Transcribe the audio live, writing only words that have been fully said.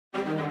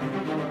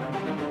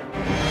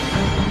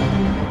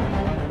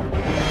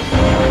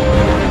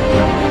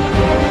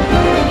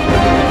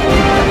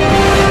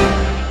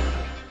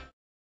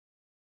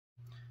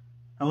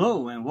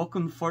Hello and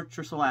welcome to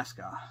Fortress,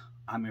 Alaska.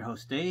 I'm your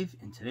host Dave,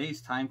 and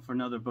today's time for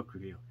another book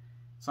review.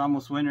 It's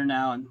almost winter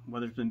now and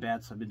weather's been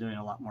bad, so I've been doing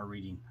a lot more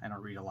reading. I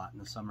don't read a lot in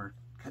the summer.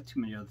 Got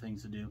too many other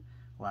things to do.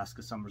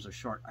 Alaska summers are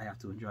short. I have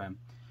to enjoy them.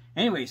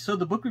 Anyway, so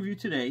the book review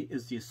today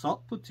is The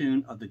Assault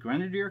Platoon of the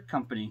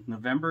Grenadier-Company,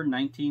 November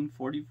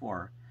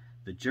 1944.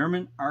 The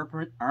German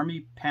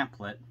Army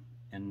Pamphlet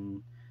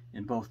in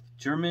both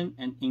German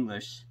and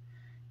English,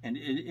 and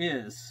it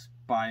is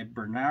by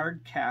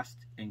Bernard Cast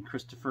and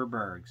Christopher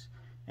Bergs.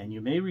 And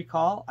you may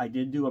recall I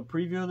did do a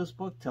preview of this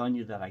book telling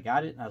you that I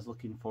got it and I was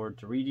looking forward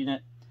to reading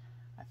it.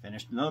 I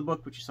finished another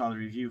book which you saw the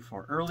review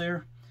for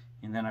earlier,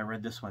 and then I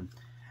read this one.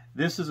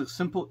 This is a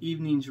simple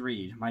evening's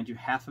read. Mind you,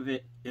 half of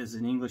it is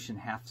in English and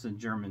half is in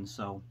German,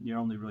 so you're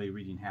only really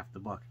reading half the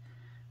book,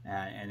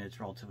 and it's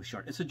relatively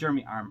short. It's a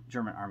German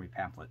Army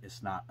pamphlet.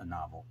 It's not a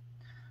novel.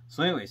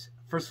 So anyways,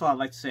 first of all, I'd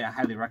like to say I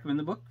highly recommend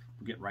the book.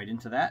 We'll get right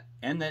into that,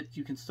 and that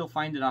you can still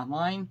find it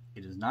online.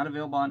 It is not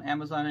available on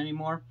Amazon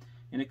anymore,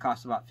 and it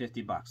costs about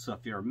 50 bucks. So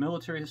if you're a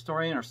military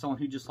historian or someone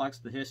who just likes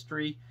the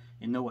history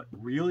and know what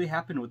really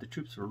happened, what the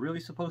troops were really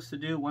supposed to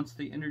do once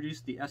they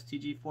introduced the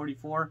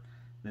STG-44,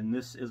 then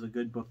this is a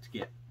good book to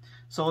get.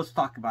 So let's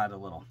talk about it a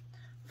little.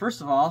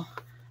 First of all,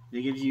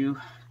 they give you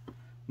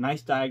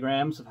nice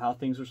diagrams of how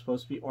things are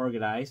supposed to be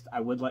organized. I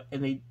would like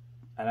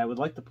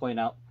to point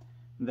out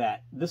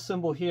that this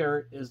symbol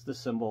here is the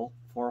symbol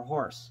for a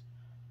horse.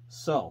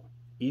 So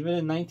even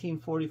in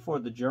 1944,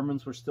 the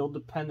Germans were still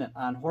dependent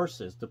on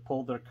horses to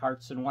pull their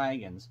carts and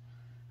wagons.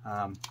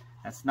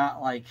 That's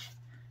not like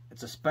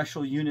it's a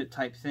special unit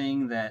type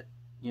thing that,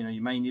 you know,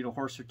 you might need a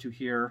horse or two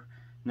here.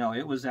 No,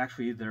 it was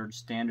actually their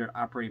standard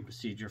operating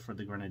procedure for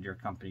the Grenadier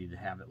Company to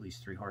have at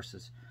least 3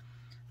 horses.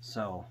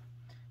 So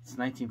it's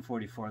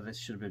 1944. This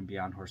should have been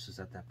beyond horses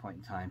at that point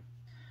in time.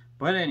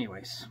 But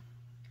anyways,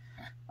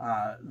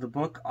 the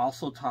book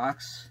also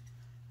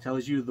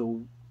tells you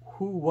the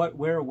who, what,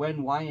 where,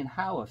 when, why, and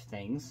how of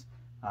things.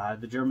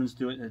 The Germans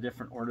do it in a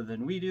different order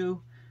than we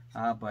do,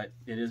 but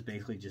it is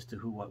basically just a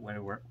who, what,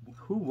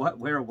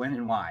 where, when,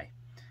 and why.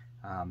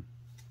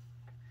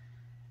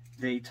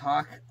 They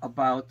talk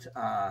about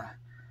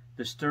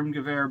the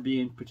Sturmgewehr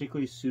being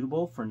particularly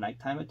suitable for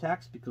nighttime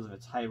attacks because of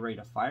its high rate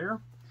of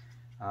fire,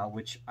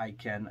 which I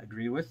can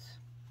agree with.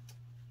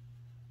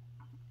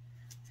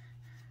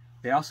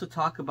 They also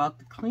talk about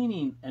the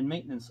cleaning and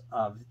maintenance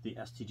of the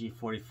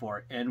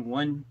STG-44, and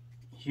one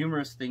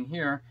humorous thing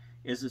here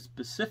is it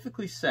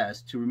specifically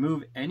says to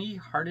remove any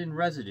hardened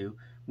residue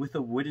with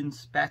a wooden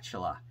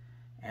spatula,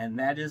 and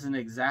that is an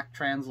exact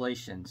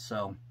translation.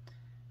 So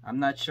I'm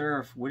not sure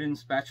if wooden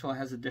spatula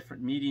has a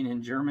different meaning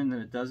in German than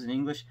it does in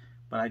English,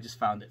 but I just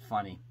found it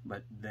funny.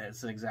 But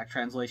that's an exact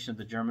translation of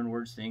the German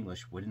words to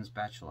English, wooden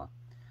spatula.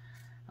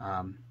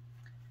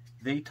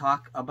 They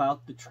talk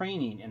about the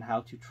training and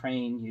how to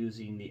train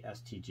using the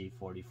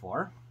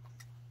STG-44.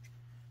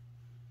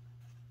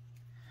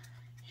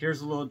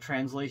 Here's a little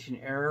translation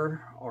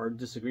error or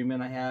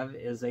disagreement I have,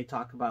 is they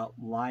talk about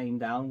lying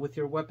down with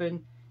your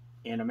weapon.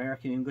 In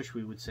American English,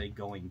 we would say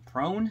going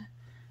prone,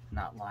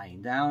 not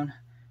lying down.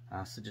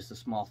 So just a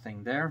small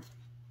thing there.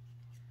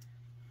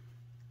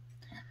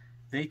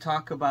 They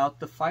talk about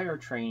the fire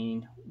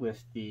training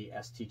with the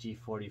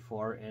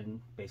STG-44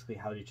 and basically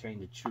how to train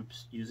the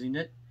troops using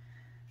it.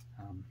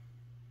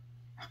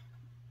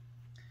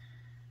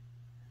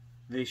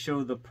 They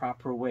show the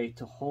proper way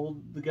to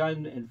hold the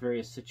gun in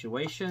various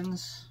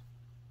situations.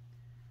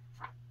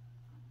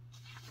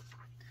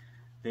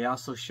 They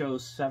also show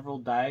several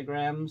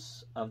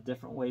diagrams of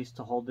different ways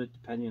to hold it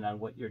depending on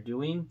what you're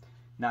doing.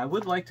 Now I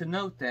would like to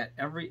note that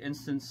every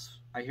instance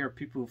I hear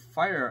people who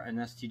fire an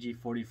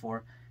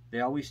STG-44, they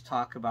always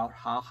talk about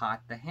how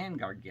hot the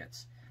handguard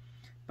gets.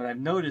 But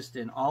I've noticed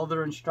in all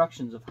their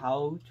instructions of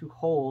how to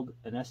hold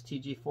an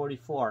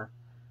STG-44,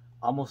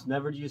 almost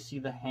never do you see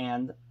the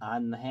hand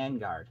on the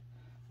handguard.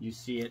 You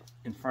see it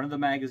in front of the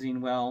magazine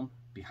well,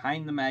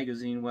 behind the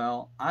magazine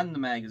well, on the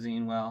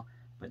magazine well,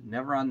 but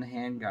never on the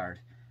handguard.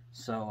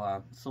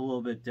 So it's a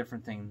little bit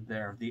different thing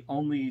there. The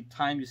only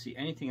time you see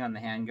anything on the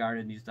handguard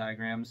in these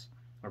diagrams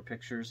or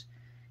pictures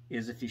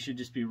is if you should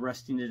just be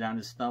resting it on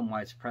his thumb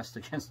while it's pressed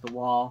against the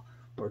wall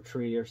or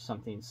tree or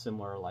something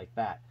similar like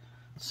that.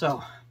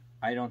 So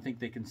I don't think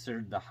they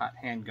considered the hot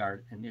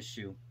handguard an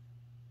issue.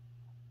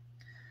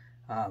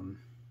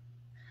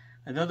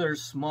 Another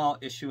small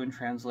issue in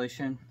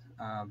translation,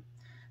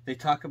 they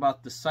talk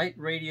about the sight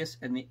radius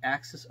and the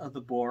axis of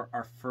the bore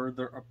are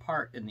further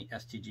apart in the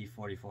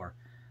STG-44.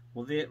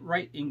 Well, the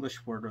right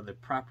English word, or the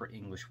proper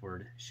English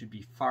word, should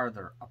be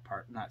farther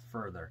apart, not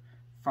further.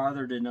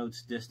 Farther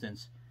denotes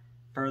distance.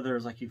 Further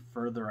is like you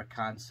further a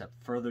concept,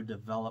 further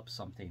develop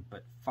something,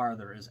 but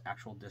farther is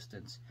actual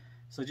distance.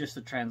 So just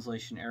a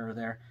translation error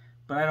there.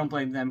 But I don't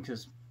blame them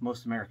because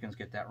most Americans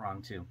get that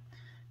wrong too.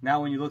 Now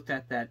when you looked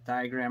at that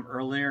diagram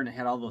earlier and it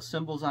had all those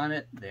symbols on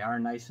it, they are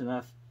nice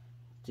enough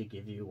to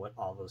give you what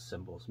all those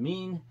symbols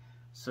mean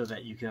so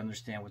that you can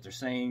understand what they're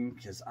saying,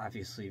 because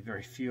obviously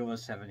very few of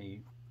us have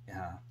any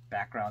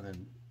background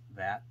in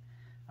that.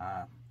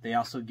 They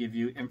also give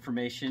you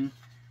information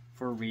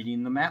for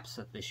reading the maps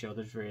that they show.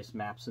 There's various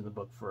maps in the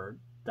book for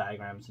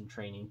diagrams and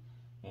training,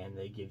 and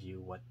they give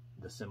you what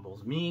the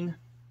symbols mean.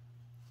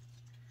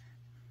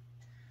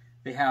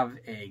 They have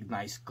a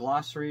nice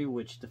glossary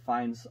which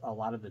defines a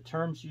lot of the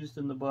terms used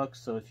in the book,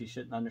 so if you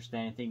shouldn't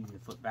understand anything, you can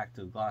flip back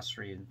to the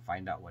glossary and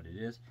find out what it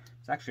is.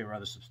 It's actually a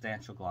rather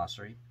substantial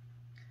glossary.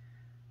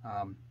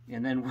 And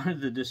then one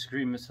of the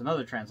disagreements,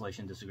 another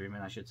translation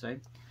disagreement I should say,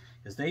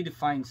 is they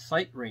define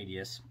sight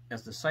radius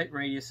as the sight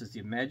radius is the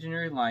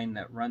imaginary line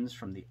that runs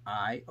from the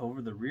eye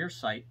over the rear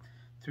sight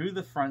through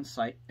the front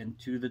sight and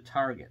to the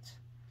target.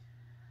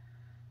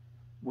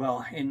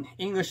 Well, in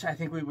English I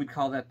think we would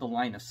call that the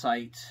line of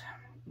sight.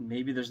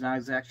 Maybe there's not an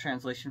exact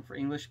translation for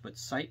English, but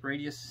sight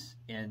radius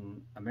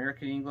in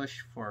American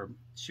English for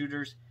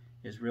shooters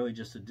is really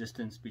just the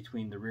distance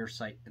between the rear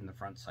sight and the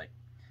front sight.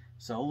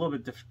 So a little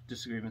bit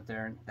disagreement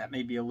there. That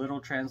may be a literal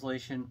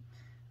translation.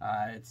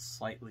 It's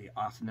slightly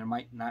off, and there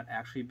might not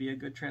actually be a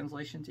good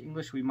translation to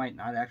English. We might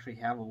not actually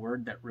have a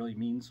word that really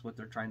means what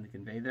they're trying to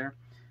convey there.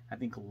 I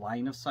think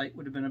line of sight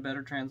would have been a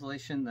better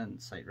translation than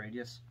sight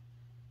radius.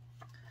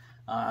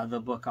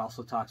 The book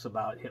also talks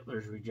about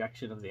Hitler's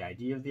rejection of the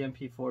idea of the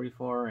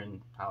MP44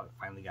 and how it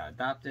finally got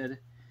adopted.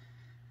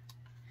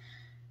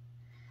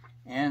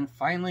 And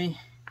finally,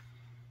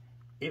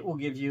 it will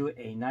give you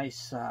a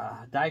nice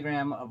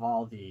diagram of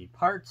all the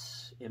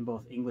parts in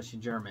both English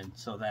and German.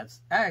 So I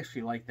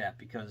actually like that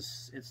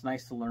because it's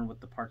nice to learn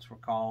what the parts were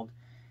called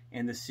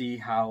and to see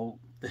how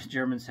the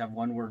Germans have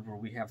one word where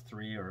we have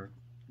three, or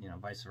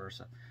vice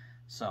versa.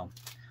 So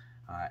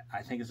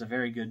I think it's a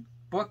very good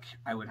book.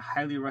 I would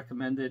highly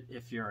recommend it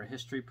if you're a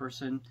history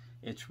person.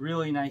 It's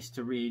really nice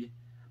to read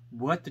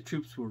what the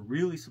troops were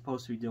really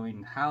supposed to be doing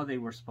and how they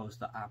were supposed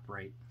to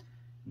operate.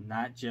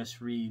 Not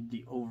just read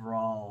the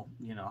overall,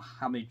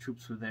 how many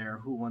troops were there,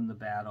 who won the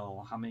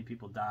battle, how many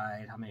people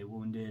died, how many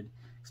wounded,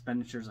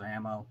 expenditures of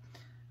ammo.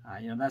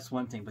 That's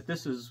one thing, but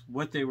this is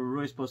what they were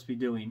really supposed to be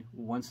doing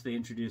once they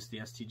introduced the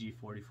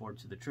STG-44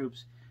 to the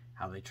troops,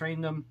 how they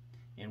trained them,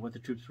 and what the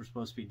troops were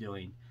supposed to be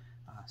doing.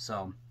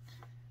 So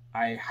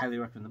I highly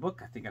recommend the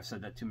book. I think I've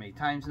said that too many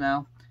times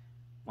now.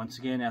 Once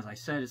again, as I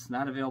said, it's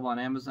not available on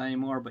Amazon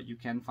anymore, but you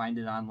can find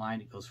it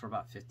online. It goes for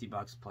about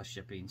 $50 plus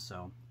shipping,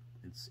 so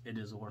it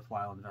is a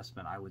worthwhile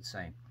investment, I would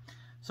say.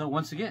 So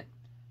once again,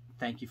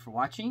 thank you for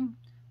watching.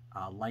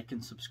 Like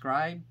and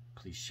subscribe.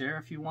 Please share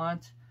if you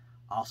want.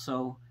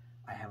 Also,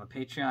 I have a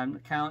Patreon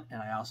account,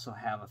 and I also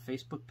have a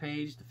Facebook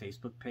page. The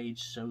Facebook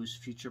page shows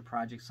future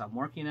projects I'm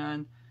working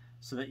on,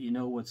 so that you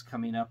know what's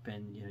coming up,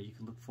 and you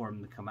can look for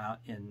them to come out.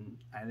 And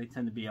they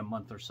tend to be a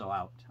month or so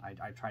out.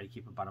 I try to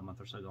keep about a month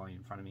or so going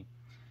in front of me.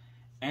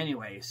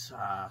 Anyways,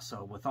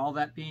 so with all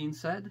that being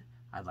said,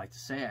 I'd like to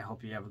say I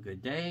hope you have a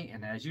good day,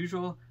 and as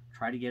usual,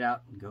 try to get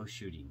out and go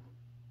shooting.